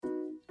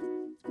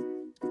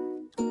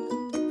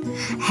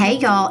Hey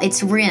y'all,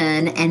 it's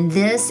Ren, and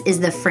this is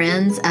the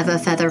Friends of a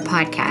Feather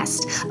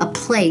podcast, a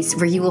place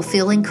where you will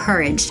feel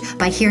encouraged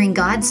by hearing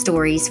God's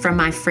stories from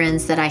my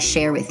friends that I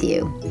share with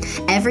you.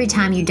 Every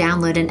time you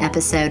download an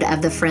episode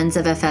of the Friends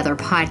of a Feather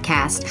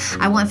podcast,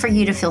 I want for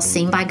you to feel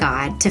seen by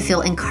God, to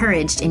feel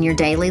encouraged in your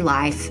daily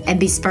life, and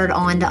be spurred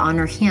on to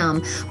honor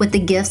Him with the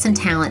gifts and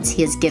talents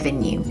He has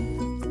given you.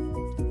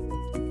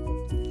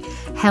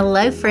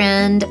 Hello,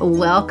 friend.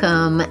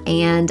 Welcome.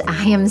 And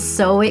I am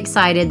so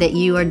excited that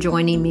you are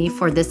joining me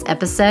for this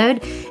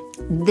episode.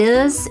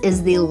 This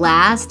is the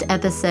last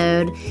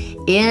episode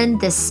in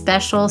this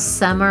special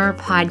summer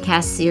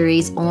podcast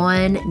series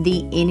on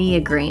the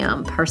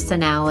Enneagram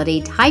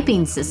personality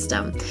typing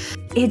system.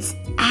 It's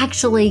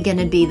actually going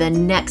to be the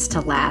next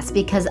to last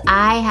because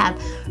I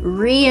have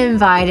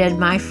re-invited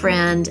my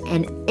friend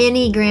and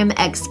Enneagram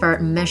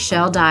expert,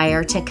 Michelle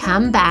Dyer, to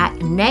come back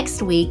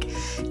next week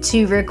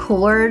to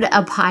record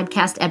a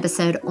podcast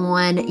episode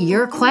on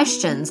your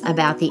questions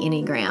about the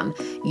Enneagram.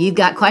 You've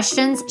got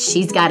questions,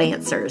 she's got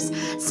answers.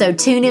 So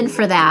tune in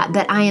for that.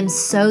 But I am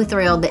so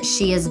thrilled that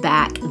she is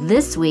back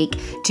this week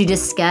to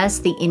discuss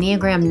the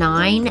Enneagram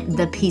 9,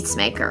 the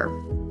Peacemaker.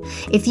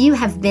 If you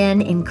have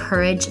been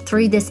encouraged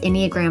through this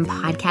Enneagram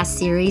podcast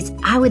series,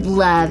 I would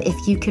love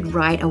if you could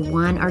write a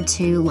 1 or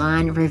 2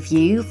 line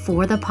review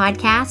for the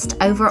podcast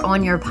over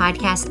on your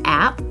podcast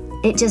app.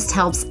 It just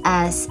helps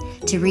us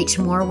to reach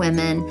more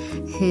women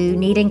who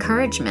need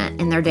encouragement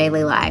in their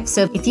daily lives.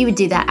 So if you would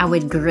do that, I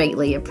would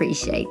greatly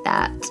appreciate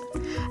that.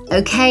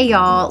 Okay,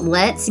 y'all,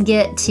 let's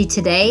get to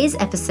today's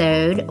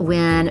episode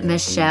when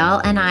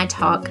Michelle and I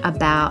talk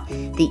about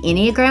the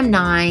Enneagram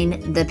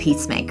 9, the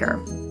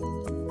Peacemaker.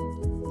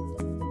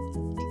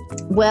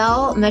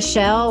 Well,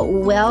 Michelle,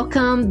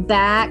 welcome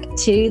back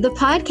to the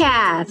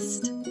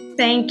podcast.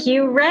 Thank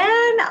you,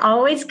 Ren.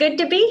 Always good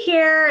to be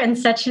here and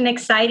such an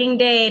exciting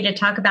day to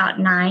talk about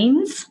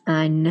 9s.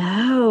 I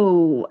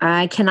know.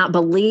 I cannot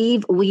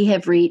believe we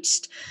have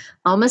reached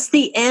almost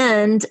the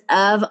end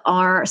of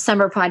our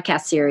summer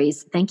podcast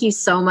series. Thank you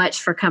so much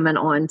for coming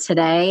on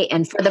today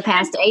and for the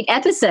past 8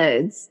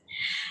 episodes.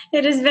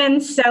 It has been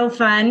so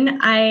fun.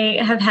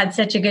 I have had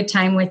such a good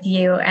time with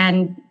you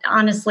and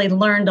honestly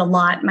learned a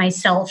lot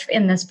myself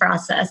in this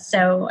process.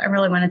 So I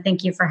really want to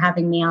thank you for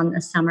having me on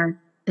this summer.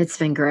 It's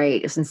been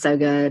great. It's been so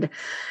good.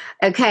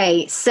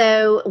 Okay,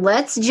 so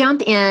let's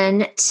jump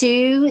in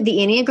to the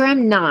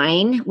Enneagram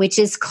 9, which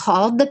is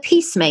called the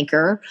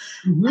Peacemaker.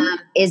 Mm-hmm.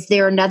 Is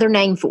there another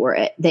name for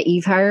it that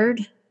you've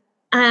heard?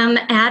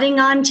 Adding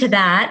on to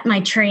that,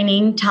 my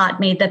training taught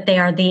me that they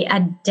are the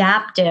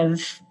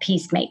adaptive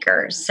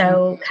peacemakers.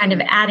 So kind of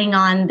adding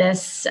on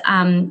this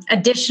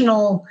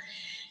additional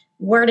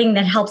wording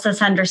that helps us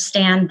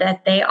understand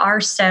that they are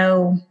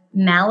so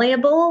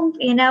malleable,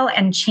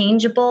 and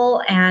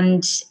changeable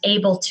and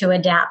able to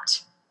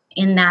adapt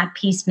in that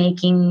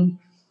peacemaking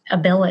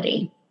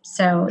ability.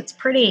 So it's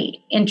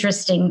pretty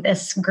interesting,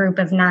 this group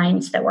of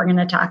 9s that we're going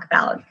to talk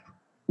about.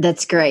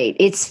 That's great.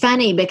 It's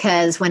funny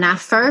because when I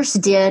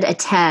first did a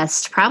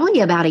test,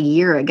 probably about a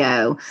year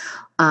ago,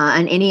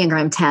 an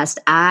Enneagram test,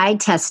 I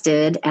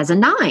tested as a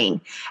 9.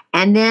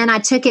 And then I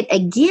took it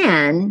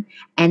again,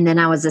 and then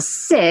I was a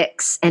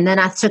 6. And then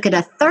I took it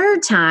a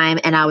third time,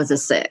 and I was a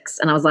 6.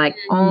 And I was like,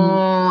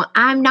 oh,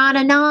 I'm not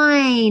a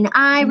 9.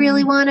 I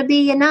really want to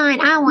be a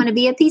 9. I want to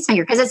be a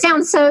peacemaker because it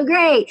sounds so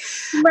great.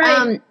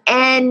 Right.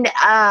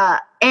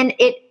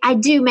 I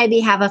do maybe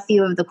have a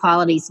few of the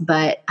qualities,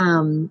 but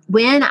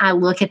when I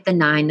look at the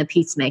 9, the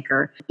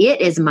Peacemaker, it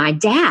is my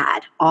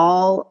dad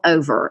all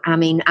over. I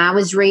mean, I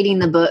was reading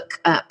the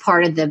book,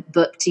 part of the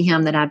book to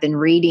him that I've been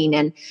reading,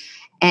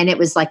 and it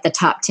was like the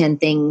top 10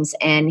 things,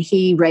 and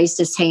he raised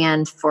his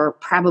hand for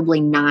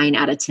probably 9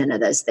 out of 10 of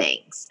those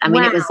things. I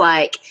mean, It was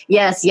like,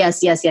 yes.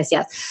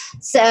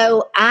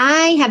 So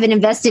I have an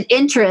invested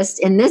interest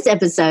in this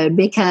episode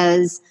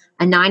because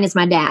a 9 is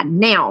my dad.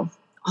 Now,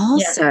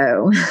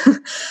 also,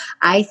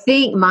 I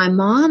think my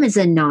mom is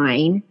a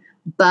 9,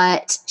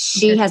 but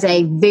she has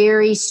a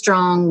very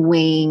strong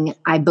wing,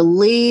 I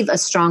believe a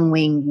strong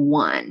wing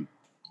 1.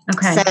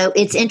 Okay. So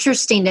it's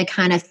interesting to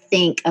kind of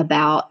think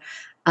about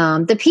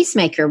the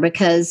Peacemaker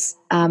because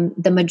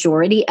the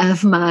majority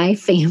of my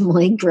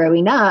family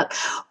growing up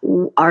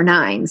are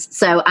 9s.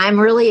 So I'm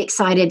really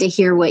excited to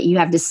hear what you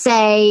have to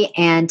say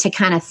and to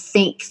kind of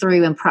think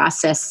through and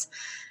process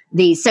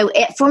these. So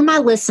for my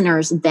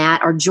listeners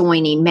that are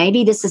joining,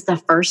 maybe this is the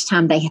first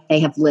time they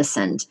have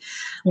listened.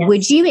 Yes.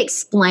 Would you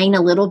explain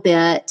a little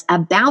bit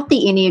about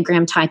the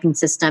Enneagram typing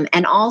system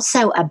and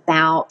also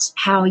about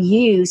how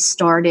you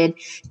started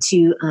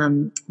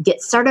to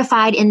get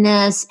certified in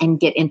this and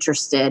get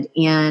interested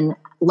in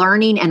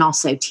learning and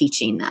also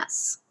teaching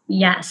this?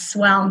 Yes.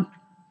 Well,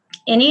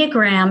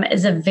 Enneagram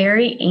is a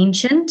very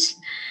ancient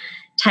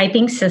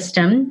typing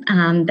system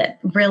that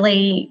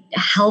really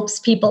helps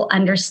people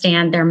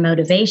understand their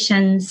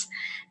motivations,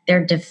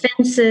 their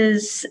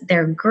defenses,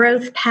 their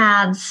growth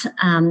paths,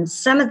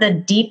 some of the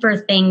deeper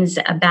things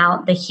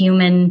about the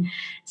human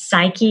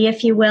psyche,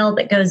 if you will,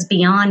 that goes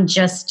beyond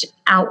just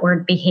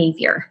outward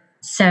behavior.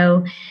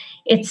 So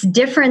it's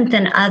different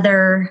than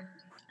other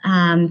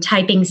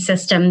typing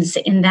systems,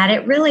 in that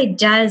it really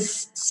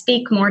does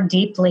speak more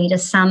deeply to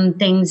some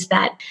things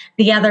that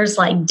the others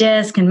like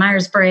DISC and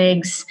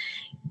Myers-Briggs,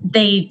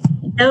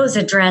 those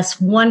address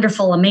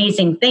wonderful,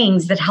 amazing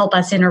things that help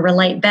us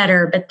interrelate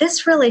better. But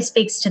this really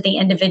speaks to the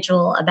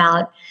individual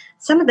about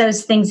some of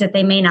those things that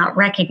they may not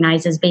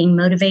recognize as being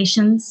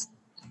motivations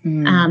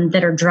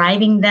that are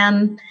driving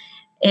them.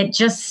 It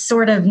just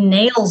sort of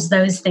nails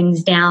those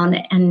things down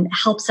and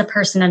helps a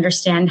person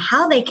understand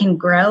how they can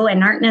grow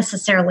and aren't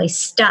necessarily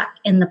stuck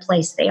in the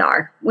place they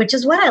are, which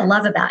is what I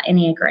love about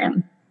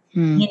Enneagram.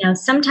 You know,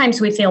 sometimes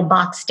we feel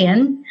boxed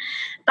in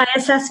by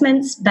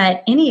assessments,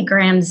 but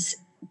Enneagram's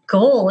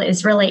goal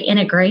is really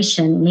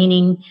integration,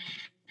 meaning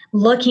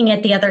looking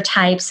at the other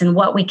types and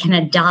what we can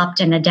adopt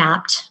and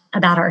adapt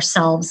about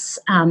ourselves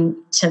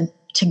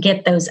to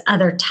get those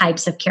other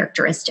types of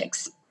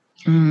characteristics.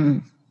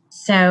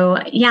 So,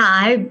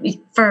 yeah,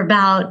 for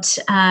about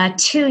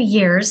 2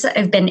 years,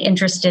 I've been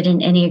interested in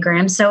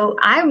Enneagram. So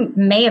I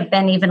may have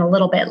been even a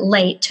little bit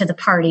late to the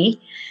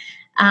party,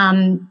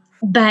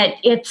 but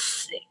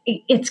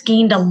it's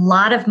gained a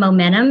lot of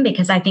momentum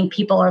because I think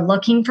people are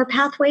looking for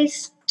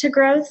pathways to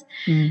growth.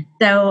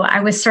 So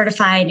I was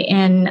certified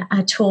in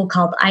a tool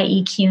called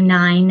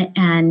IEQ9,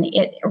 and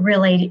it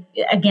really,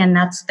 again,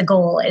 that's the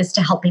goal, is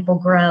to help people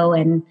grow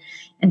and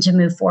to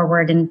move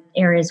forward in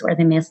areas where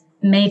they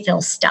may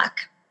feel stuck.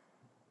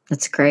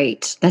 That's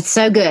great. That's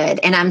so good.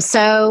 And I'm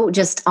so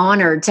just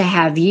honored to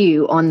have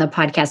you on the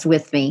podcast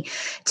with me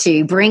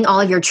to bring all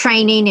of your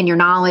training and your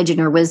knowledge and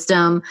your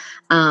wisdom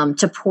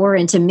to pour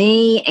into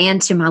me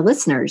and to my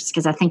listeners,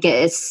 because I think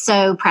it is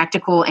so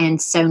practical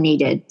and so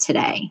needed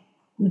today.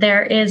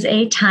 There is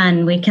a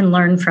ton we can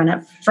learn from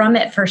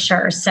it for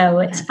sure. So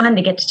it's fun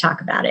to get to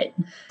talk about it.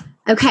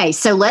 Okay,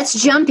 so let's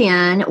jump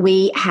in.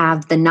 We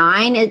have the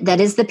 9,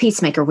 that is the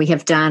peacemaker. We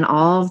have done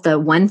all of the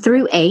 1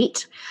 through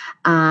 8.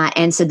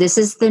 And so this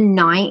is the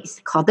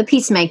 9th, called the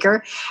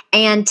peacemaker.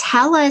 And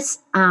tell us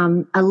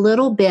a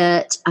little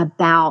bit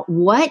about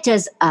what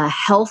does a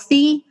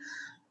healthy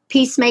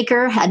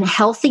peacemaker, a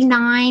healthy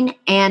 9,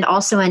 and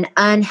also an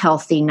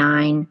unhealthy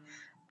 9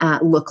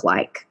 look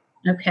like?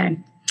 Okay.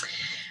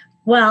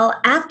 Well,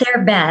 at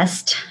their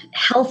best,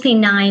 healthy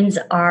 9s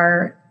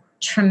are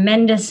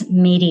tremendous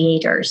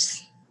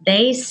mediators.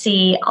 They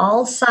see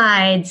all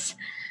sides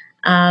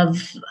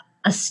of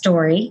a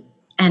story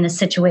and a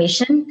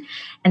situation,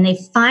 and they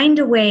find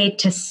a way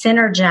to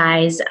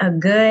synergize a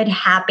good,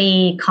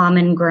 happy,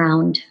 common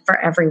ground for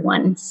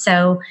everyone.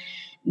 So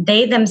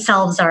they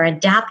themselves are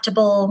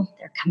adaptable,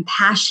 they're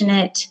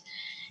compassionate,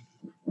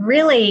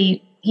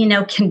 really,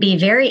 can be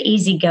very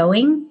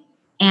easygoing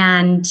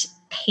and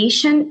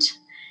patient.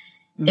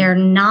 They're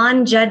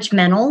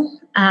non-judgmental.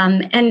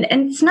 And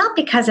it's not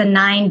because a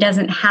 9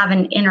 doesn't have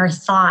an inner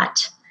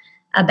thought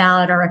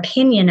about or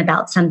opinion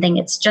about something.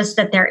 It's just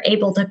that they're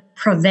able to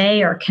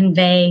purvey or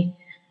convey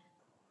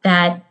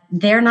that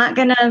they're not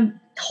going to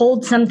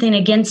hold something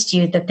against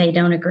you that they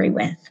don't agree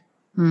with.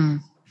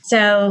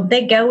 So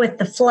they go with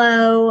the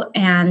flow,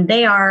 and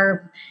they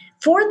are,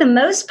 for the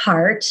most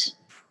part,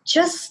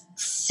 just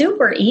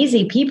super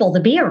easy people to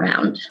be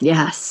around.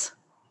 Yes.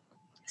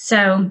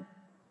 So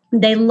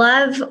they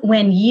love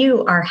when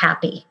you are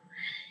happy.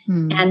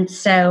 And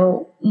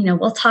so,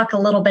 we'll talk a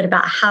little bit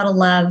about how to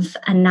love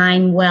a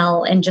 9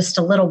 well in just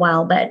a little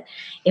while. But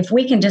if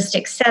we can just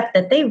accept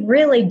that they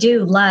really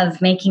do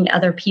love making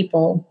other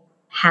people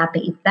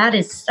happy,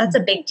 that's a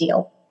big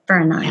deal for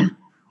a 9.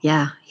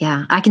 Yeah.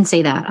 I can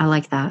see that. I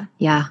like that.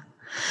 Yeah.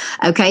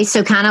 Okay.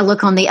 So kind of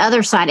look on the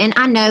other side. And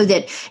I know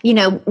that,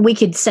 we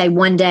could say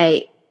one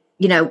day,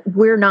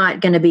 we're not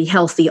going to be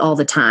healthy all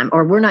the time,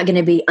 or we're not going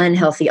to be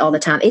unhealthy all the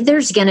time.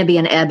 There's going to be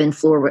an ebb and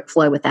flow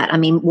with that. I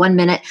mean, 1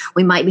 minute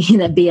we might be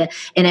in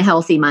a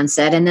healthy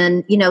mindset, and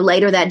then,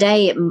 later that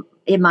day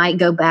it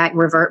might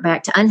revert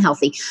back to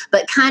unhealthy.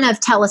 But kind of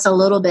tell us a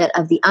little bit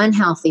of the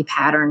unhealthy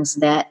patterns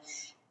that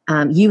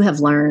you have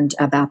learned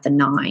about the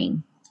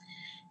 9.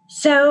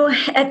 So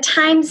at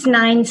times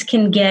 9s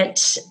can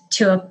get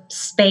to a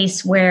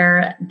space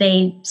where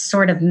they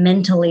sort of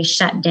mentally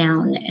shut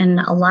down. And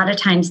a lot of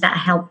times that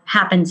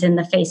happens in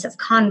the face of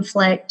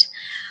conflict,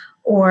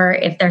 or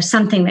if there's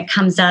something that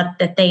comes up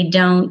that they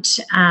don't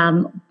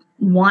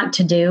want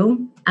to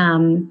do.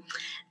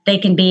 They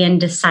can be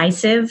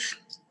indecisive,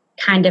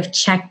 kind of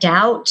checked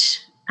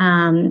out,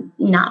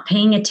 not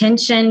paying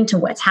attention to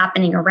what's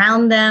happening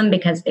around them,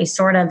 because they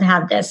sort of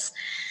have this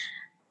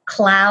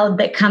cloud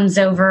that comes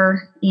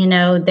over,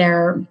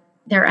 their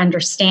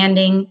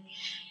understanding.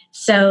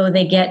 So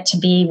they get to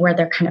be where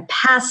they're kind of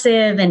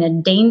passive in a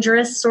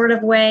dangerous sort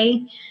of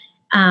way,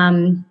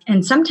 and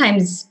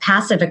sometimes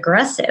passive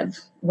aggressive,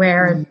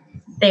 where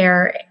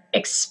they're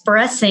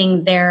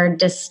expressing their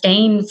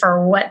disdain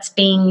for what's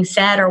being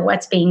said or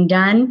what's being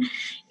done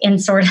in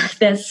sort of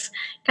this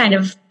kind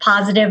of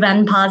positive,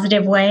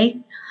 unpositive way.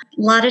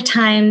 A lot of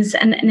times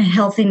a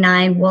healthy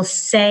 9 will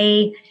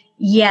say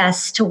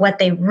yes to what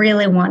they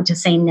really want to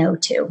say no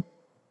to.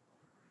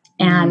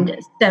 And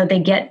so they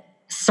get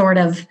sort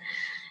of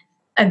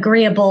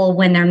agreeable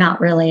when they're not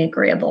really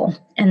agreeable.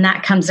 And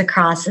that comes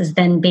across as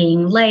then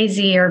being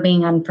lazy or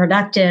being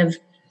unproductive.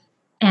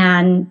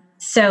 And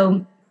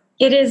so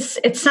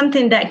it's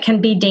something that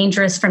can be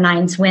dangerous for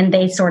nines when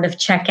they sort of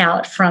check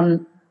out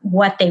from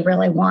what they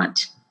really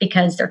want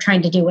because they're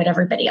trying to do what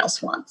everybody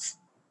else wants.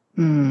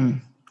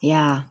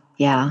 Yeah.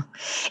 Yeah.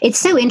 It's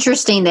so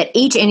interesting that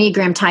each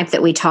Enneagram type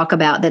that we talk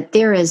about, that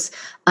there is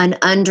an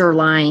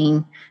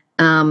underlying,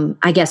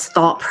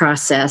 thought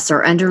process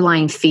or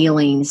underlying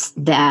feelings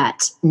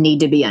that need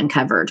to be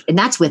uncovered. And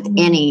that's with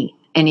any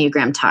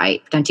Enneagram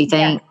type, don't you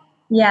think? Yeah.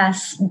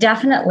 Yes,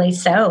 definitely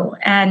so.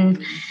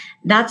 And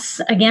that's,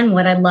 again,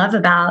 what I love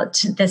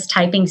about this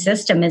typing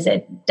system is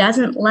it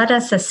doesn't let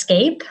us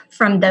escape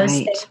from those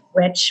things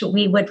which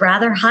we would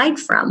rather hide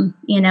from.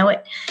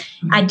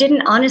 I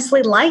didn't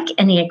honestly like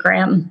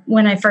Enneagram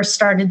when I first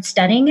started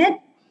studying it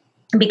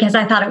because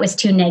I thought it was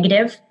too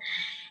negative.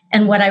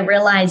 And what I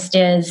realized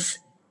is,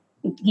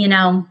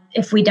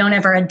 if we don't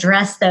ever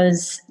address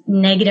those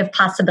negative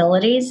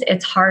possibilities,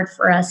 it's hard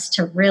for us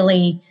to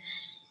really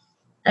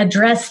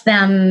address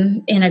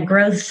them in a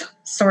growth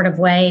sort of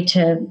way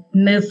to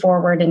move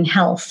forward in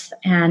health.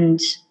 And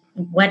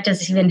what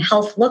does even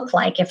health look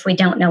like if we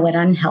don't know what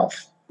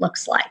unhealth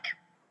looks like?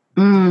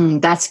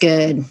 That's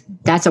good.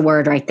 That's a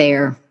word right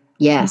there.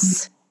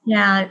 Yes.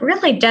 Yeah, it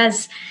really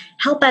does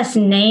help us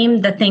name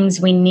the things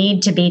we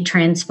need to be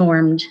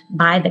transformed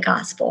by the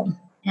gospel.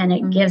 And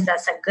it gives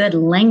us a good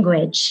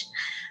language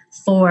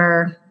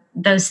for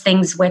those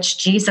things which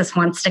Jesus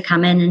wants to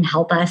come in and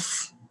help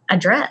us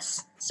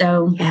address.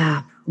 So,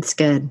 yeah, that's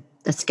good.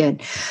 That's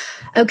good.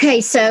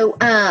 Okay, so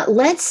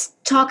let's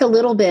talk a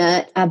little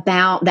bit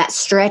about that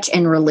stretch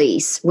and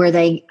release, where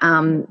they,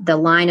 the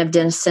line of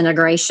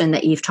disintegration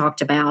that you've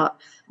talked about.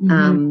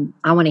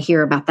 I want to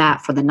hear about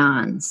that for the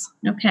nines.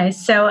 Okay,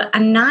 so a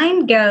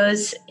 9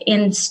 goes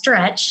in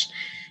stretch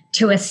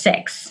to a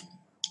 6.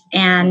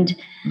 And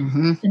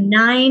the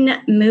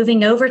 9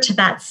 moving over to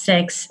that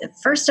 6,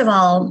 first of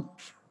all,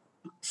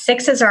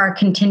 6s are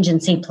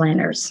contingency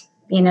planners.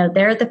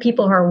 They're the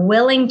people who are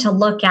willing to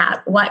look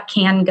at what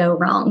can go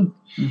wrong.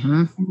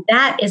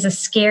 That is a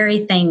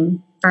scary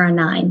thing for a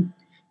 9,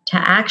 to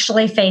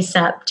actually face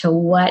up to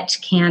what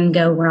can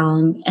go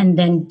wrong and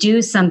then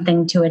do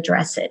something to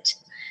address it.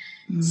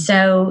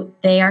 So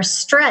they are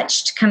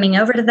stretched coming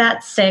over to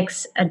that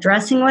 6,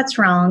 addressing what's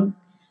wrong,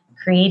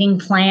 creating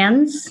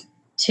plans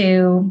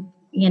to,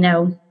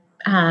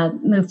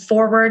 move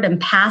forward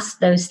and past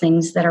those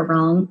things that are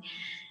wrong,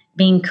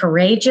 being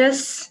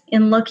courageous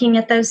in looking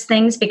at those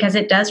things, because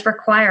it does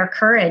require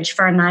courage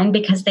for a 9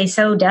 because they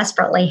so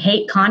desperately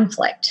hate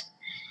conflict.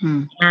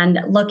 And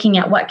looking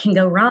at what can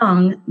go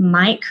wrong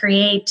might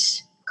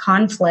create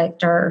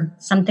conflict or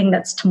something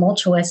that's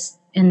tumultuous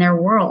in their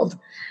world.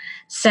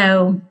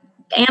 So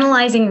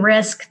analyzing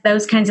risk,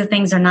 those kinds of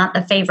things are not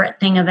the favorite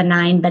thing of a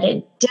 9, but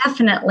it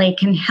definitely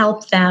can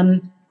help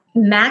them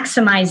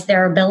maximize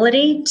their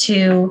ability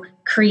to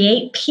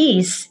create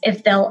peace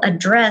if they'll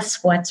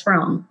address what's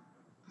wrong.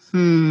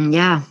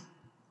 Yeah.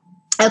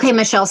 Okay,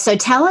 Michelle, so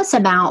tell us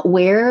about,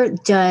 where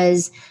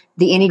does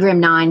the Enneagram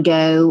 9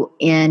 go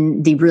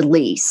in the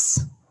release?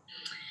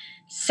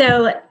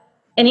 So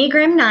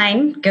Enneagram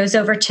 9 goes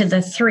over to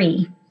the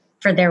 3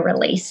 for their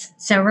release.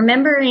 So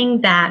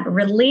remembering that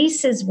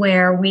release is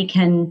where we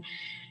can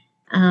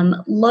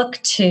look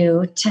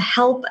to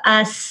help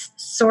us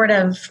sort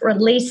of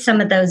release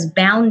some of those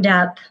bound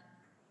up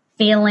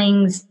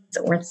feelings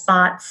or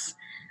thoughts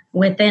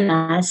within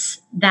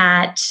us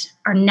that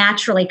are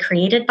naturally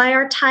created by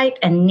our type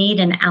and need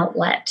an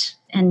outlet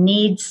and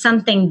need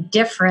something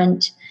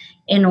different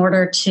in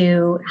order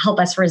to help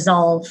us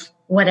resolve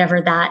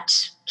whatever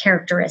that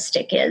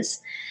characteristic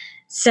is.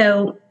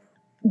 So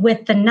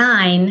with the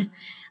 9,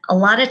 a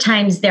lot of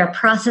times they're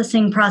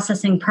processing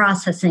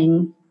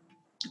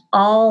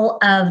all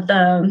of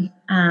the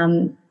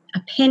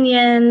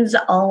opinions,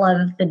 all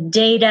of the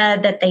data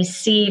that they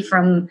see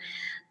from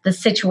the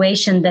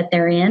situation that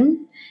they're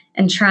in,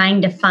 and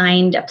trying to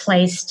find a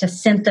place to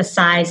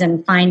synthesize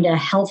and find a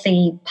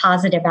healthy,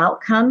 positive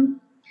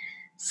outcome.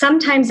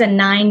 Sometimes a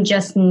 9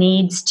 just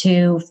needs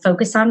to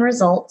focus on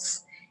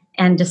results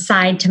and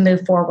decide to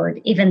move forward,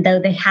 even though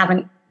they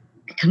haven't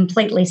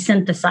completely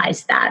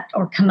synthesized that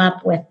or come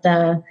up with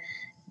the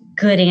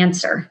good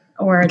answer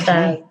or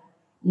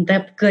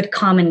the good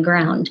common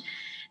ground.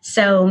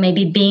 So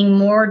maybe being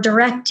more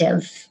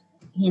directive.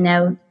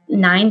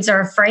 9s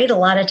are afraid a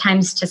lot of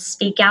times to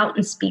speak out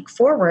and speak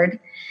forward,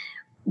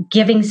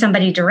 giving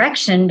somebody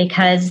direction,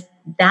 because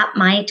that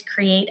might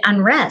create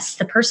unrest.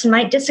 The person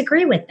might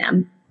disagree with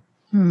them,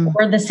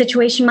 or the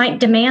situation might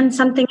demand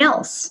something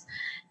else.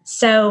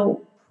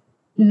 So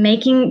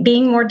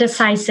being more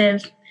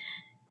decisive,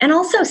 and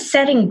also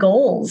setting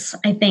goals.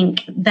 I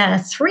think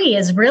the 3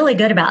 is really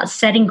good about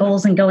setting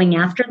goals and going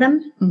after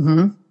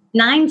them.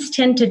 9s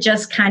tend to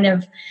just kind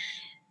of,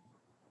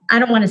 I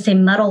don't want to say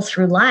muddle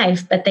through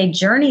life, but they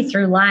journey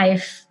through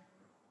life,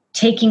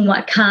 taking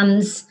what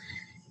comes,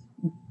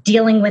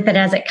 dealing with it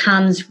as it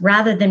comes,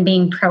 rather than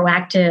being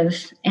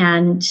proactive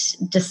and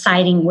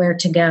deciding where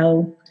to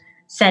go.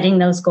 setting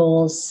those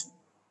goals,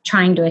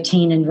 trying to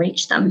attain and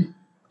reach them.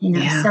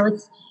 So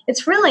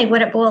it's really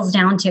what it boils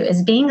down to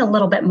is being a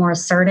little bit more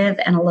assertive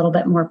and a little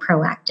bit more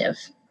proactive.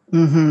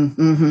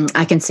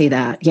 I can see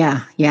that.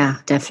 Yeah,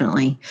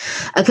 definitely.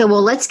 Okay,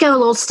 well, let's go a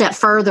little step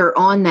further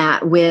on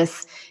that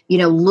with,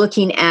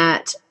 looking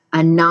at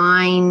a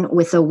 9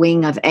 with a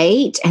wing of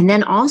 8, and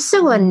then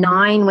also a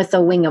 9 with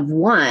a wing of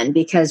 1,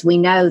 because we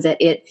know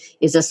that it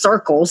is a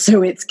circle,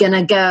 so it's going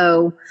to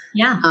go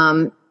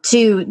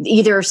to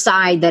either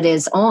side that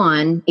is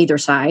on either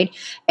side.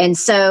 And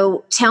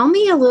so tell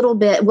me a little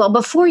bit, well,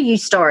 before you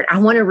start, I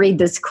want to read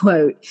this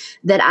quote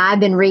that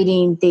I've been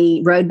reading,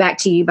 The Road Back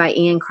to You by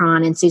Ian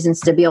Cron and Susan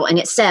Stabile. And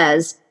it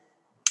says,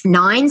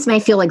 9s may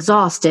feel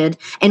exhausted,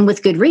 and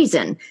with good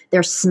reason.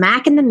 They're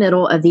smack in the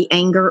middle of the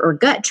anger or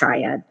gut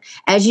triad.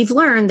 As you've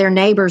learned, their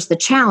neighbors, the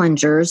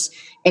challengers,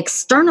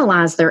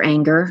 externalize their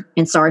anger,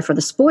 and sorry for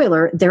the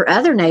spoiler, their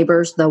other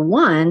neighbors, the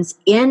 1s,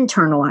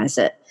 internalize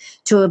it.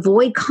 To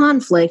avoid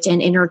conflict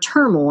and inner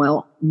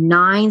turmoil,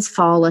 9s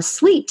fall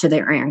asleep to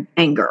their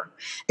anger.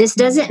 This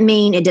doesn't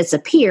mean it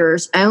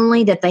disappears,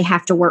 only that they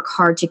have to work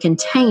hard to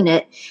contain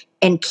it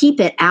and keep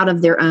it out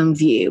of their own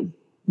view.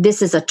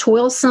 This is a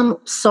toilsome,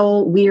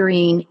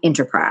 soul-wearying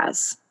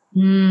enterprise.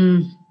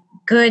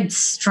 Good,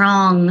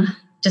 strong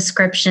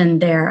description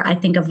there, I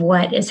think, of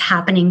what is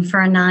happening for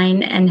a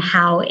 9 and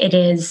how it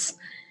is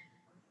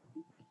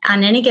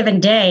on any given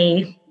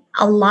day,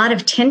 a lot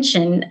of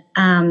tension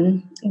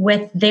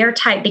with their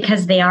type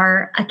because they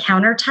are a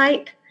counter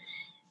type,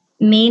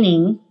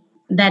 meaning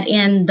that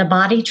in the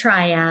body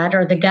triad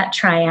or the gut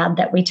triad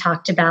that we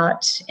talked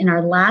about in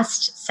our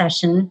last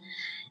session,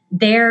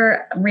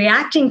 they're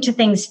reacting to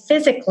things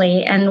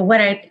physically. And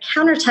what a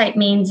counter type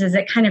means is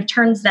it kind of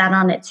turns that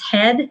on its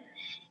head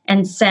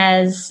and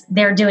says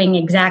they're doing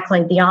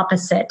exactly the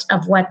opposite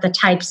of what the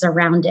types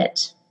around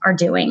it are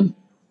doing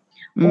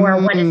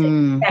or what is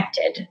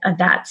expected of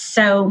that.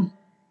 So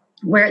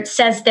where it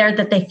says there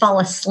that they fall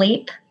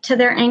asleep to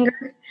their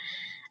anger,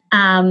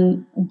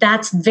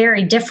 that's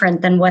very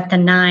different than what the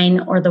 9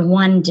 or the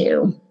 1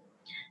 do.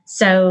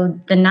 So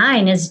the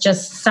 9 is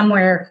just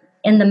somewhere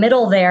in the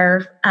middle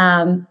there,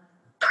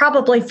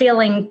 probably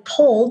feeling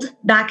pulled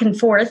back and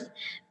forth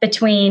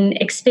between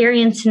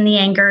experiencing the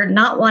anger,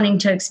 not wanting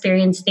to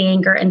experience the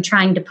anger, and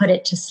trying to put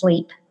it to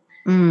sleep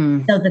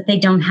so that they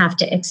don't have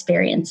to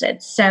experience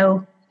it.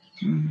 So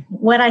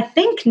what I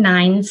think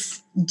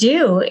 9s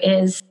do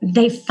is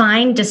they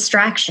find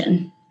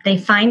distraction. They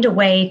find a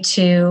way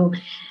to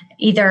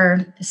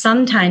either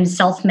sometimes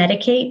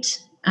self-medicate,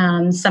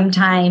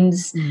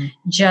 sometimes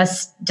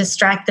just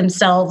distract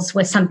themselves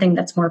with something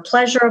that's more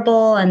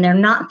pleasurable, and they're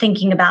not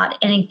thinking about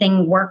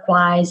anything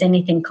work-wise,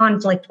 anything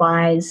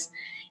conflict-wise,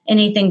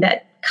 anything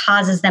that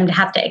causes them to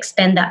have to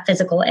expend that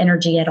physical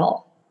energy at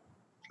all.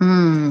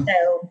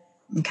 So,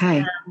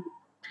 okay.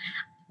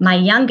 My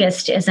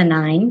youngest is a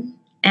 9,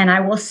 and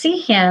I will see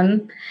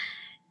him,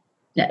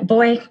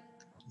 boy,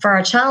 for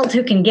a child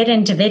who can get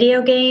into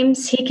video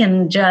games, he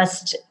can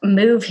just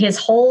move his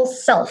whole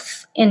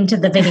self into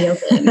the video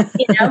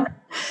game,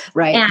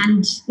 Right.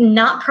 And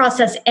not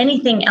process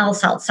anything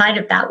else outside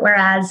of that.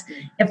 Whereas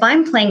if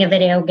I'm playing a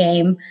video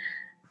game,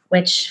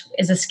 which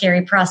is a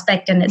scary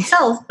prospect in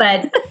itself,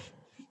 but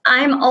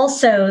I'm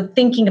also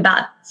thinking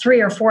about 3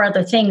 or 4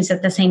 other things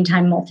at the same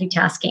time,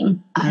 multitasking.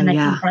 I think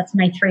that's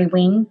my 3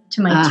 wing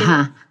to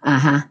my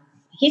 2.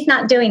 He's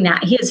not doing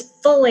that. He is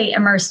fully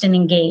immersed and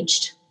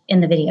engaged in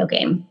the video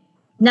game.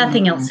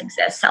 Nothing else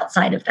exists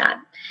outside of that.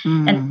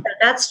 And so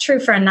that's true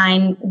for a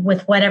 9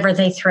 with whatever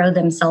they throw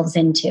themselves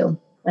into,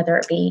 whether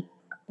it be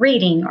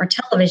reading or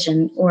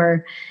television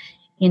or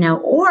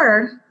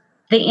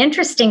the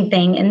interesting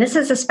thing, and this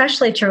is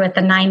especially true with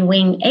the 9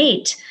 wing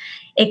 8,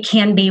 it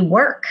can be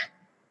work.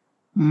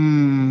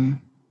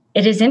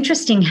 It is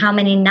interesting how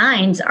many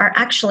 9s are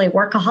actually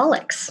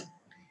workaholics.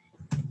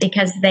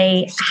 Because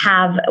they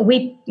have,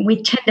 we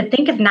tend to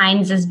think of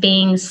 9s as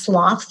being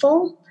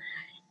slothful.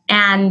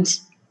 And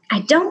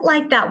I don't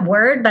like that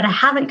word, but I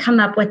haven't come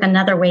up with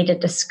another way to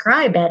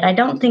describe it. I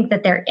don't think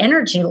that they're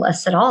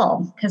energyless at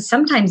all, because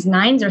sometimes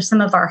 9s are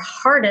some of our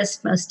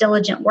hardest, most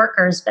diligent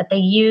workers, but they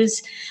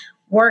use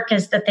work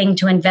as the thing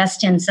to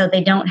invest in so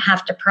they don't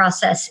have to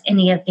process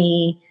any of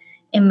the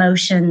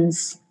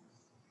emotions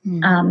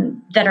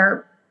that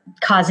are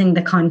causing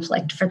the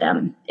conflict for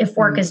them. If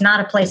work is not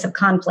a place of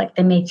conflict,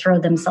 they may throw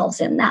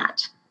themselves in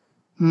that.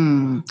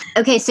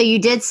 Okay, so you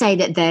did say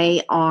that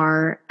they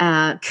are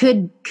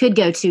could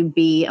go to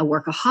be a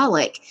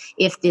workaholic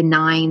if the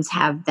 9s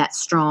have that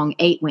strong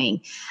 8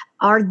 wing.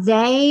 Are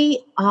they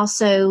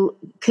also,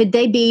 could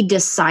they be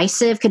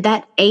decisive? Could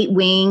that 8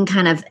 wing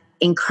kind of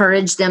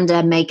encourage them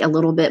to make a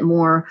little bit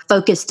more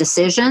focused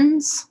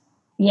decisions?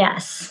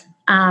 Yes.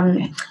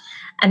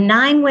 A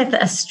 9 with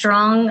a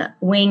strong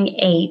wing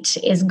 8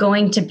 is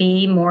going to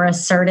be more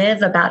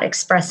assertive about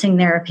expressing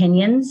their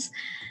opinions.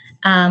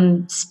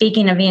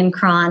 Speaking of Ian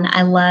Cron,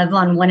 I love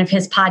on one of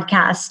his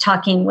podcasts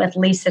talking with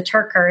Lisa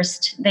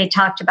TerKeurst, they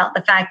talked about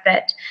the fact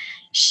that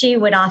she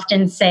would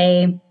often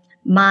say,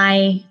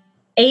 my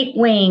 8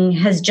 wing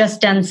has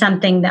just done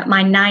something that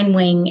my 9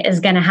 wing is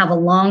going to have a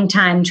long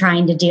time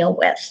trying to deal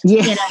with.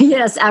 Yeah, you know?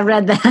 Yes, I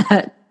read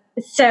that.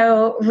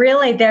 So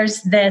really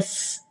there's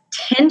this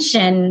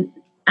tension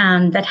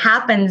that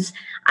happens.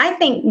 I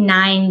think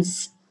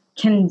 9s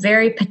can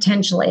very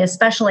potentially,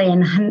 especially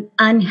in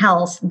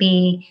unhealth,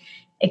 be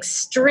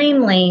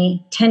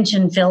extremely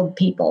tension-filled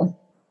people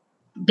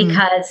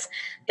because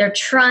they're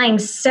trying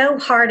so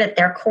hard at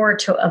their core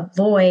to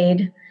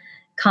avoid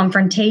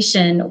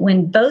confrontation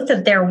when both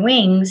of their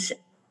wings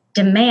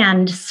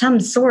demand some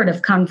sort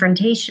of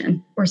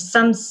confrontation or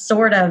some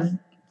sort of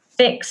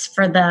fix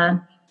for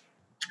the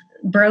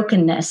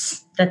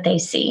brokenness that they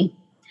see.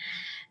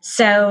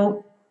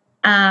 So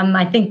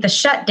I think the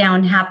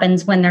shutdown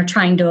happens when they're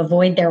trying to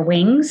avoid their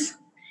wings.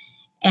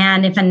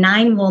 And if a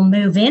 9 will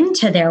move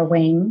into their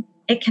wing,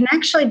 it can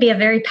actually be a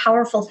very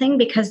powerful thing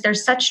because they're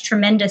such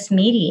tremendous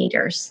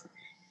mediators.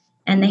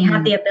 And they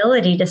have the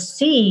ability to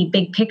see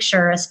big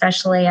picture,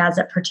 especially as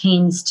it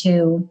pertains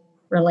to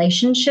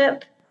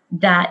relationship,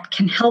 that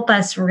can help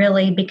us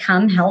really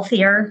become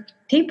healthier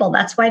people.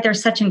 That's why they're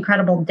such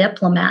incredible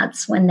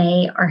diplomats when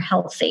they are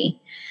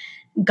healthy.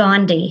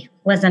 Gandhi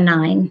was a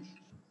 9,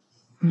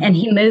 and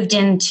he moved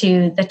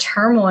into the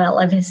turmoil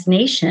of his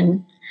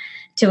nation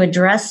to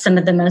address some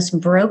of the most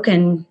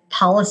broken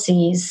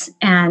policies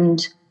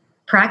and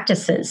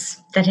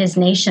practices that his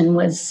nation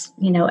was,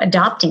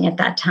 adopting at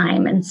that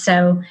time. And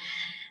so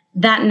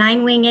that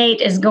 9 wing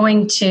 8 is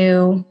going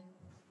to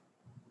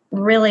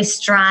really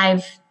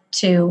strive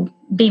to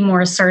be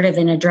more assertive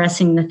in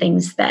addressing the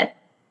things that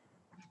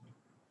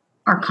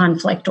are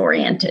conflict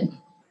oriented.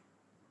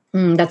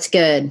 That's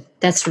good.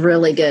 That's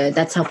really good.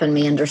 That's helping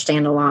me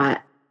understand a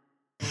lot.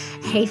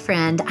 Hey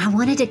friend, I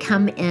wanted to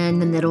come in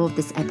the middle of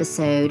this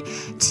episode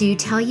to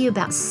tell you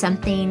about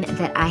something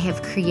that I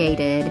have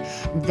created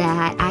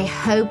that I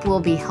hope will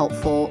be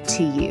helpful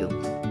to you.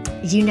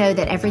 You know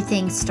that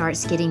everything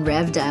starts getting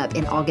revved up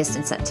in August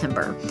and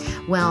September.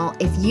 Well,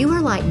 if you are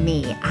like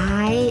me,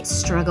 I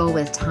struggle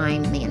with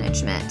time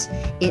management.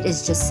 It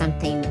is just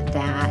something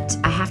that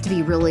I have to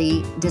be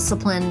really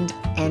disciplined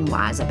and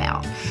wise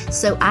about.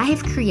 So I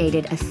have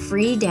created a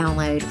free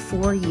download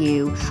for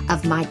you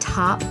of my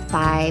top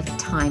 5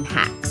 time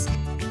hacks.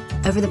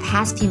 Over the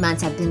past few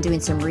months, I've been doing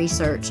some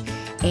research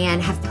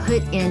and have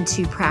put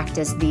into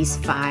practice these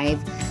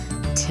 5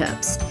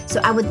 tips.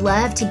 So I would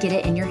love to get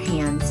it in your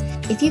hands.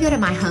 If you go to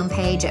my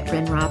homepage at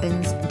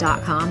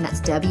wrenrobbins.com,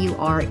 that's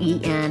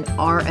WRENROBBINS,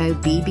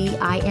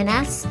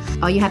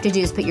 all you have to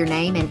do is put your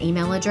name and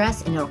email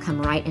address and it'll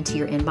come right into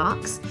your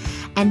inbox.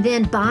 And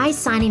then by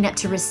signing up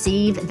to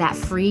receive that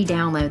free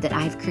download that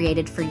I've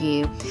created for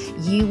you,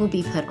 you will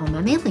be put on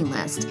my mailing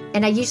list.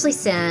 And I usually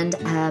send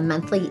a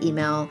monthly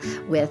email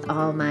with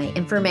all my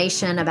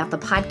information about the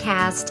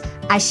podcast.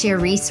 I share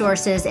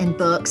resources and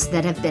books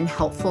that have been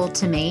helpful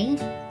to me.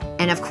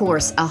 And of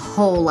course, a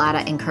whole lot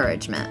of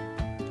encouragement.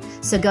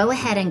 So go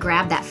ahead and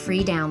grab that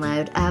free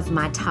download of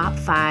my top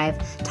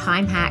 5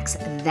 time hacks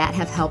that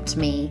have helped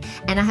me,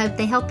 and I hope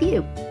they help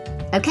you.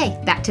 Okay,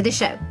 back to the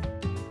show.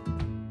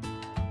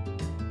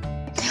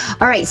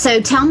 All right,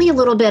 so tell me a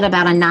little bit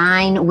about a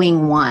 9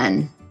 wing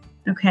 1.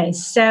 Okay,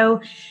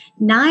 so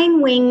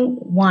 9 wing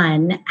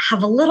 1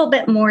 have a little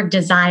bit more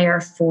desire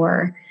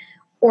for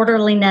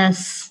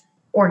orderliness,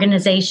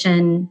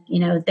 organization.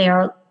 They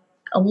are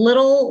a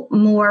little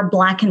more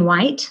black and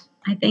white,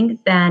 I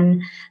think,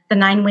 than the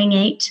 9 wing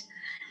 8,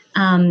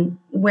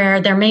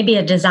 where there may be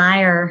a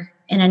desire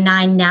in a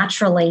 9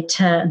 naturally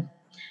to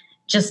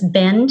just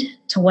bend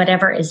to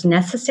whatever is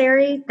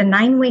necessary. The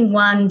 9 wing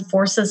 1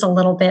 forces a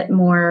little bit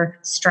more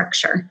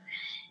structure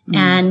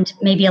and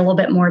maybe a little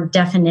bit more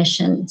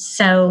definition.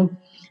 So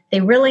they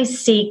really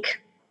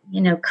seek,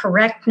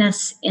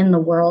 correctness in the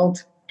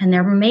world, and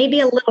they're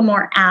maybe a little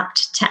more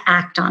apt to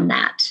act on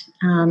that,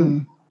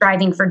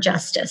 striving for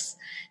justice,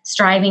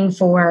 striving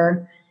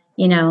for,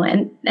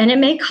 and it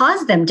may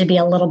cause them to be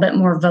a little bit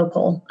more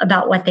vocal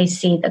about what they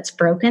see that's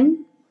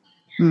broken.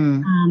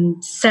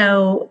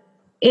 So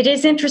it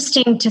is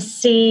interesting to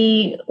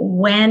see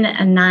when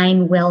a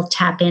 9 will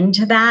tap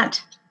into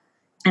that.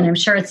 And I'm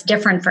sure it's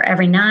different for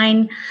every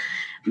 9,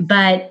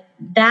 but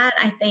that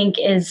I think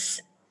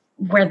is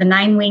where the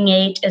 9 wing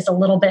 8 is a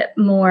little bit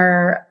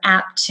more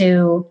apt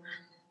to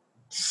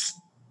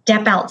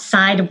step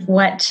outside of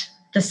what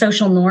the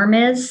social norm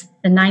is.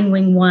 The 9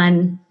 wing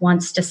 1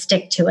 wants to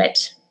stick to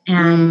it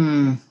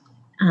and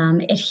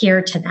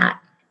adhere to that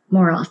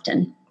more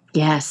often.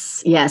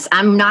 Yes.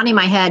 I'm nodding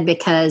my head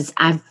because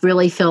I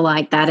really feel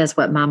like that is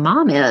what my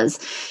mom is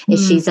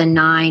she's a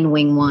 9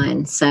 wing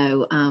 1.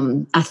 So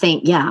I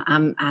think,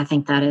 I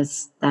think that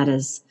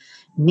is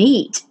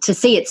neat to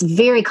see. It's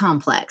very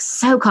complex,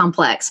 so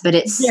complex, but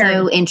it's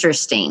so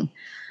interesting.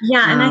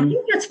 Yeah. And I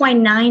think that's why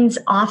 9s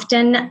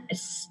often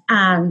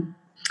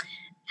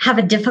have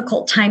a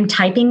difficult time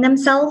typing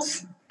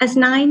themselves as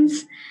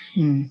 9s.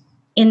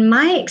 In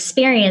my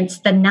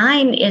experience, the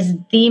 9 is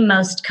the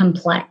most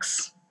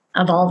complex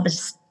of all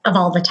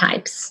the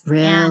types.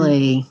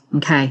 Really?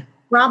 And okay.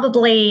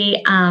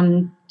 Probably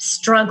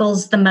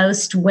struggles the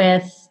most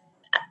with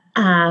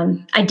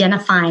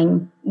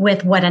identifying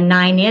with what a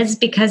 9 is,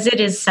 because it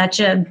is such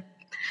a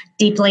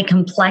deeply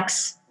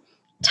complex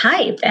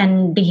type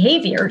and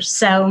behavior.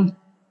 So,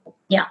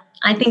 yeah,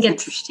 I think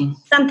it's interesting.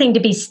 Something to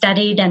be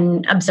studied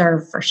and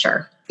observed for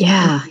sure.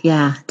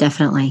 Yeah,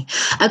 definitely.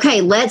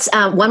 Okay, let's,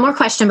 one more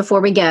question before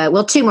we go.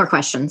 Well, two more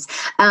questions.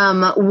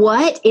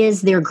 What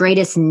is their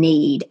greatest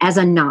need as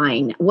a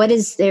 9?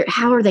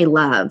 How are they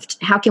loved?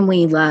 How can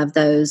we love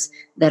those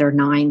that are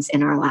 9s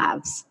in our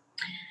lives?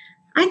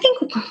 I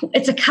think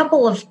it's a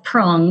couple of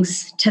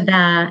prongs to the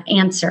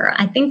answer.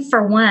 I think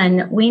for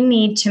one, we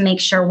need to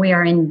make sure we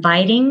are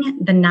inviting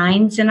the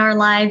 9s in our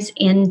lives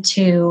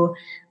into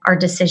our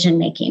decision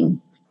making.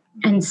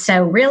 And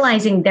so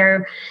realizing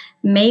they're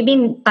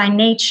maybe by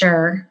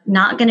nature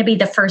not going to be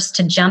the first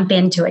to jump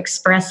into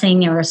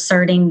expressing or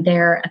asserting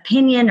their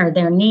opinion or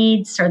their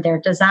needs or their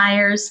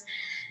desires.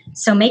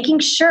 So making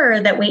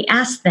sure that we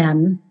ask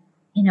them,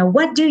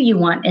 what do you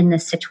want in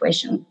this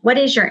situation? What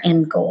is your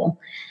end goal?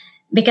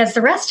 Because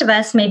the rest of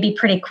us may be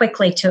pretty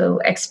quickly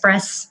to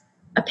express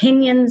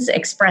opinions,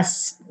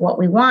 express what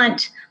we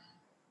want,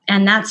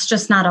 and that's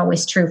just not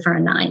always true for a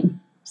 9.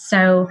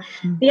 So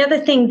the other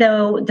thing,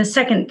 though, the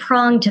second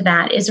prong to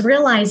that is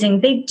realizing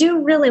they do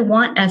really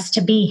want us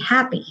to be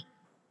happy.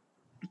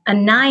 A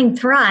 9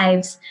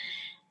 thrives.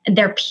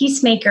 Their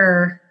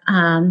peacemaker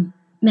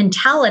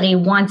mentality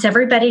wants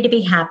everybody to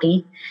be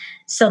happy.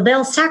 So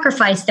they'll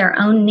sacrifice their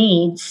own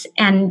needs.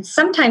 And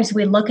sometimes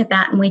we look at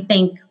that and we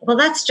think, well,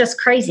 that's just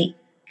crazy.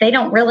 They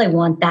don't really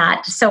want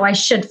that. So I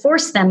should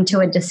force them to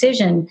a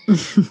decision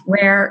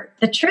where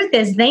the truth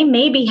is they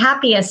may be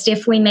happiest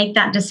if we make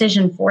that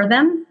decision for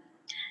them.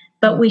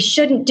 But we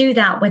shouldn't do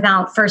that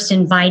without first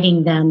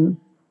inviting them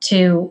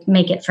to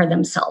make it for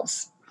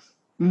themselves.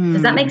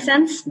 Does that make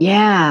sense?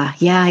 Yeah.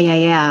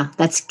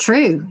 That's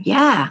true.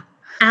 Yeah.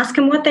 Ask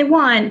them what they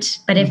want,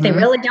 but if they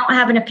really don't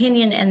have an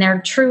opinion and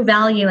their true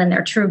value and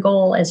their true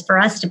goal is for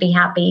us to be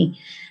happy,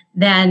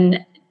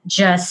 then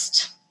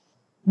just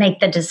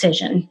make the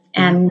decision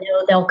and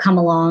know they'll come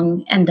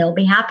along and they'll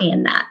be happy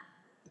in that.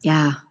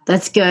 Yeah,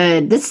 that's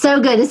good. That's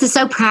so good. This is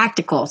so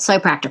practical, so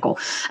practical.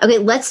 Okay,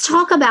 let's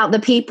talk about the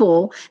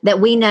people that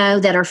we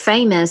know that are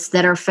famous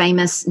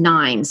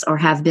 9s or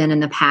have been in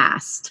the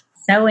past.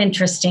 So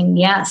interesting,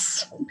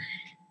 yes.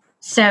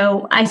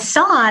 So I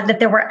saw that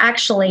there were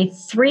actually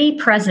 3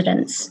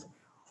 presidents,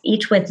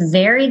 each with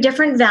very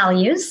different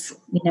values,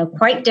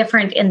 quite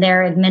different in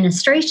their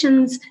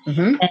administrations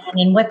and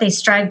in what they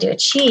strive to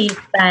achieve.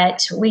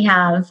 But we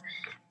have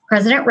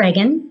President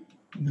Reagan,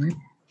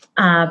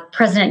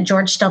 President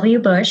George W.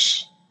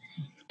 Bush,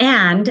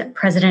 and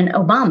President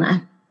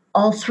Obama.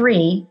 All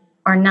 3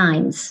 are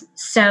 9s.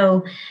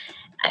 So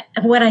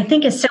what I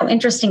think is so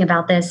interesting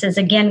about this is,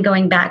 again,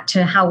 going back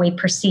to how we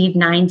perceive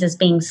 9s as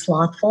being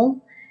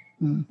slothful.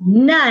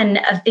 None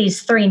of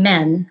these 3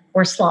 men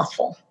were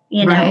slothful.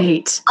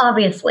 Right.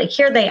 Obviously,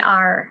 here they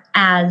are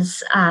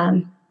as,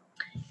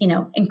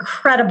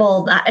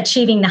 incredible,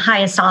 achieving the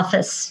highest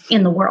office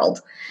in the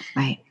world.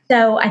 Right.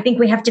 So I think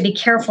we have to be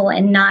careful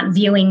in not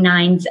viewing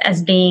 9s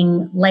as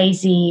being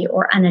lazy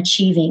or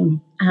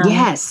unachieving.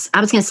 Yes.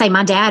 I was going to say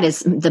my dad is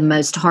the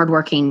most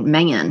hardworking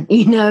man,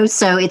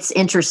 so it's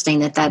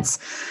interesting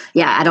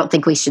I don't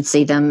think we should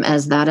see them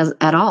as that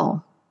at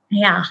all.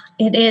 Yeah,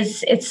 it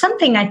is. It's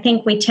something I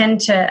think we tend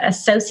to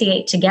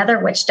associate together,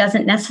 which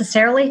doesn't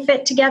necessarily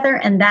fit together.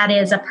 And that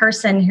is a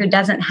person who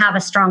doesn't have a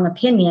strong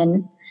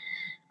opinion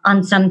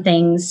on some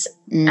things,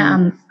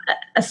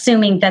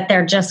 assuming that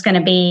they're just going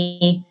to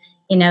be,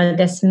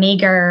 this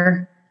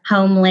meager,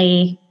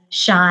 homely,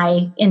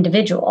 shy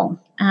individual.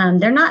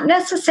 They're not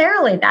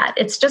necessarily that.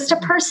 It's just a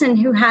person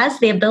who has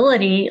the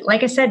ability,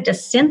 like I said, to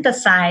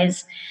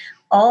synthesize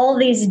all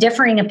these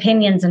differing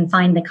opinions and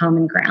find the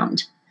common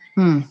ground.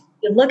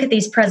 You look at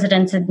these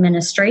presidents'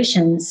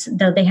 administrations,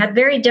 though they had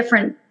very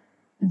different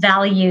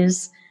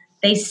values,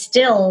 they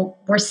still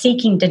were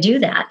seeking to do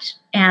that.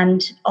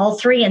 And all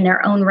 3 in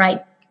their own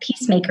right,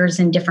 peacemakers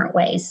in different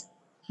ways.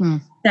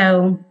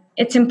 So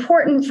it's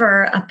important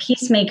for a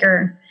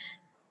peacemaker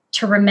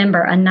to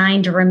remember, a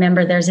 9 to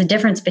remember there's a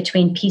difference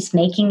between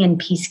peacemaking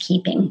and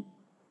peacekeeping.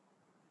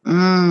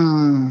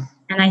 And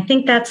I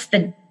think that's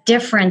the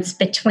difference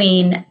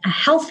between a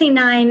healthy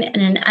 9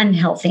 and an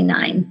unhealthy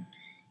 9.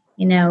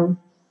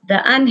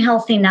 The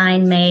unhealthy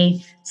 9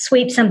 may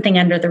sweep something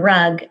under the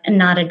rug and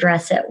not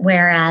address it,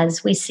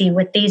 whereas we see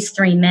with these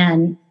 3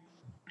 men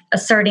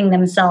asserting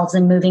themselves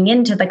and moving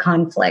into the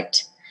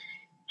conflict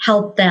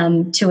help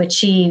them to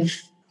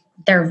achieve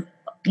their,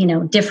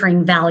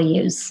 differing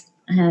values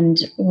and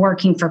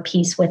working for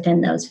peace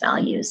within those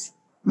values.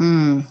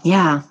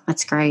 Yeah,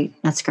 that's great.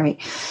 That's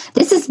great.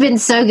 This has been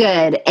so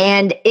good.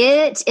 And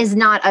it is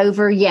not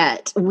over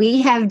yet.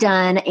 We have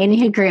done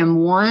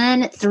Enneagram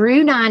 1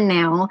 through 9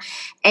 now.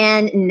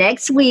 And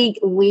next week,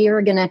 we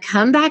are going to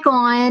come back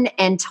on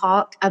and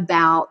talk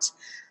about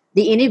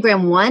the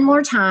Enneagram one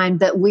more time,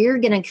 but we're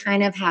going to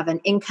kind of have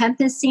an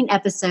encompassing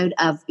episode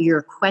of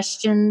your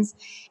questions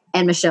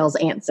and Michelle's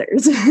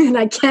answers. And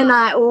I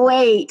cannot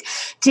wait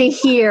to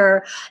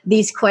hear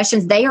these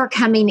questions. They are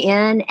coming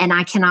in, and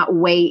I cannot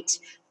wait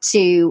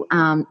to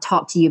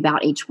talk to you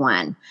about each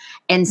one.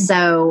 And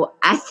so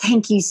I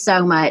thank you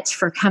so much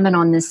for coming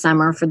on this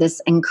summer for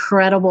this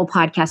incredible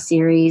podcast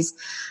series.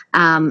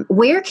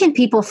 Where can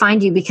people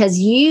find you? Because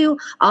you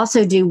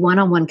also do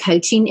one-on-one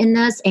coaching in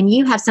this, and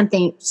you have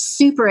something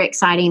super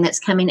exciting that's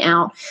coming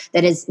out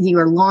that is you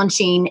are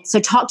launching.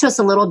 So talk to us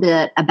a little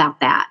bit about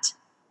that.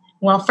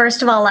 Well,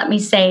 first of all, let me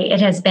say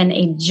it has been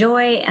a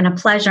joy and a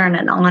pleasure and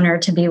an honor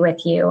to be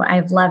with you.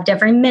 I've loved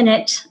every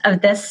minute of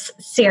this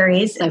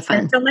series. So fun. It's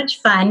been so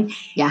much fun.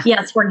 Yeah.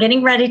 Yes, we're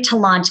getting ready to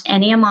launch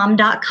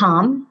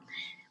EnneaMom.com,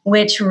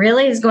 which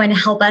really is going to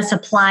help us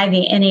apply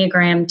the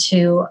Enneagram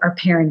to our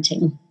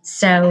parenting.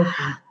 So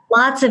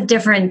lots of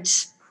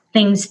different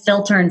things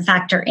filter and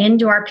factor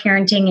into our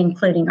parenting,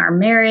 including our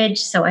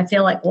marriage. So I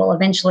feel like we'll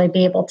eventually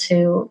be able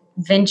to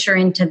venture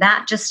into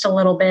that just a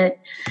little bit.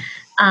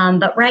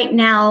 But right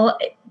now,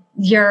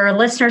 your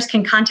listeners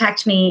can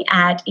contact me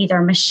at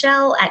either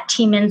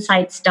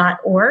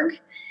michelle@teaminsights.org,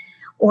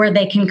 or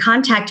they can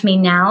contact me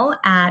now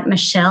at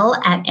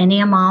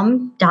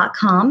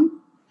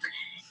michelle@enneamom.com.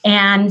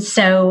 And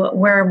so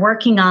we're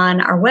working on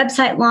our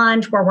website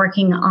launch. We're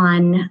working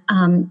on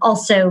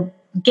also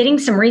getting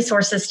some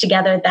resources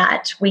together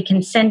that we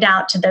can send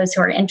out to those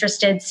who are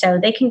interested. So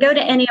they can go to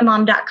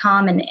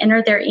enneamom.com and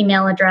enter their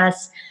email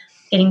address.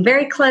 Getting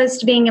very close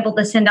to being able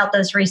to send out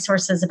those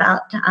resources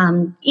about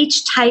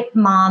each type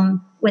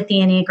mom with the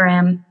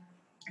Enneagram.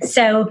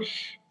 So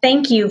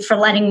thank you for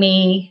letting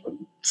me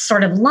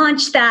sort of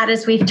launch that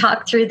as we've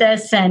talked through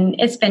this. And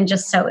it's been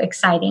just so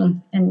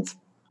exciting. And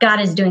God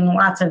is doing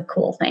lots of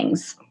cool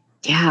things.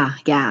 Yeah,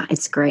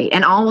 it's great.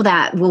 And all of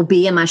that will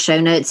be in my show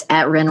notes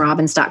at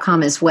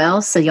renrobbins.com as well.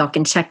 So y'all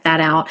can check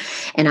that out.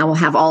 And I will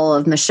have all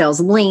of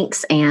Michelle's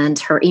links and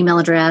her email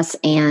address,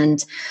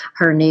 and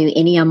her new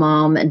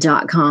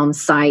EnneaMom.com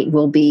site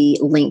will be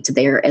linked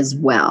there as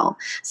well.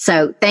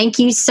 So thank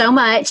you so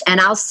much.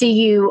 And I'll see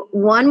you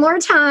one more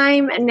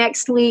time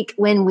next week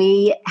when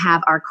we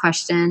have our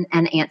question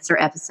and answer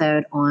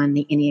episode on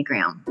the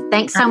Enneagram.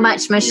 Thanks so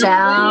much,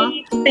 Michelle.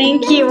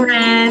 Thank you,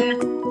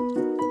 Ren.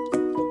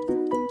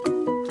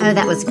 Oh,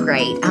 that was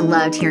great. I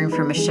loved hearing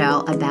from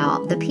Michelle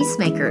about the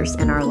peacemakers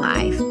in our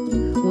life.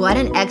 What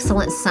an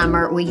excellent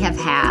summer we have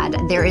had.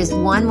 There is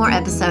one more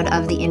episode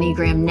of the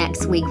Enneagram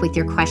next week with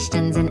your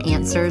questions and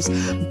answers.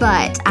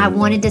 But I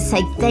wanted to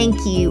say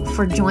thank you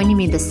for joining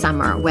me this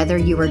summer, whether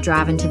you were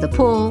driving to the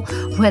pool,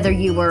 whether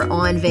you were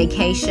on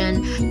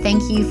vacation.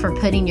 Thank you for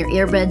putting your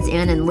earbuds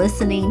in and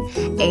listening.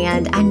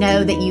 And I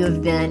know that you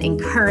have been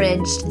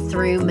encouraged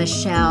through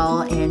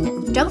Michelle.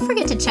 And don't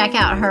forget to check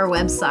out her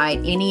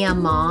website,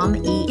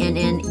 EnneaMom,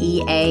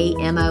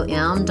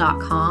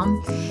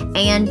 EnneaMom.com.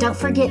 And don't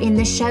forget, in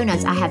the show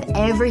notes, I have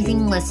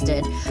everything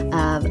listed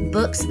of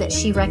books that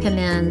she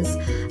recommends,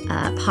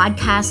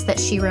 podcasts that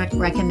she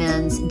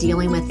recommends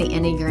dealing with the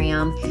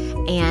Enneagram,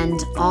 and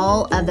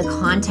all of the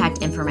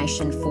contact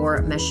information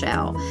for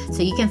Michelle.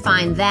 So you can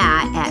find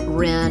that at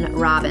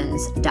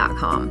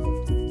renrobbins.com.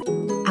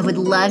 I would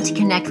love to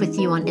connect with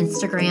you on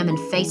Instagram and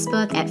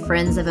Facebook at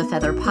Friends of a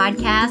Feather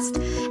Podcast.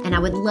 And I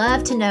would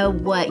love to know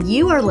what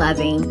you are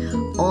loving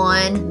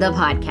on the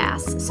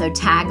podcast. So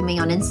tag me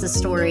on Insta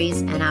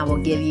stories and I will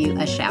give you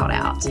a shout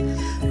out.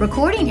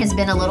 Recording has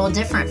been a little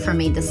different for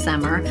me this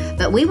summer,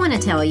 but we want to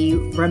tell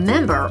you,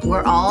 remember,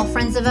 we're all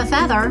friends of a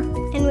feather.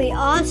 And we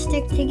all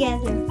stick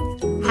together.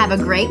 Have a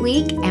great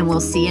week and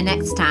we'll see you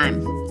next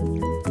time.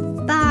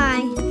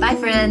 Bye. Bye,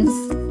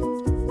 friends.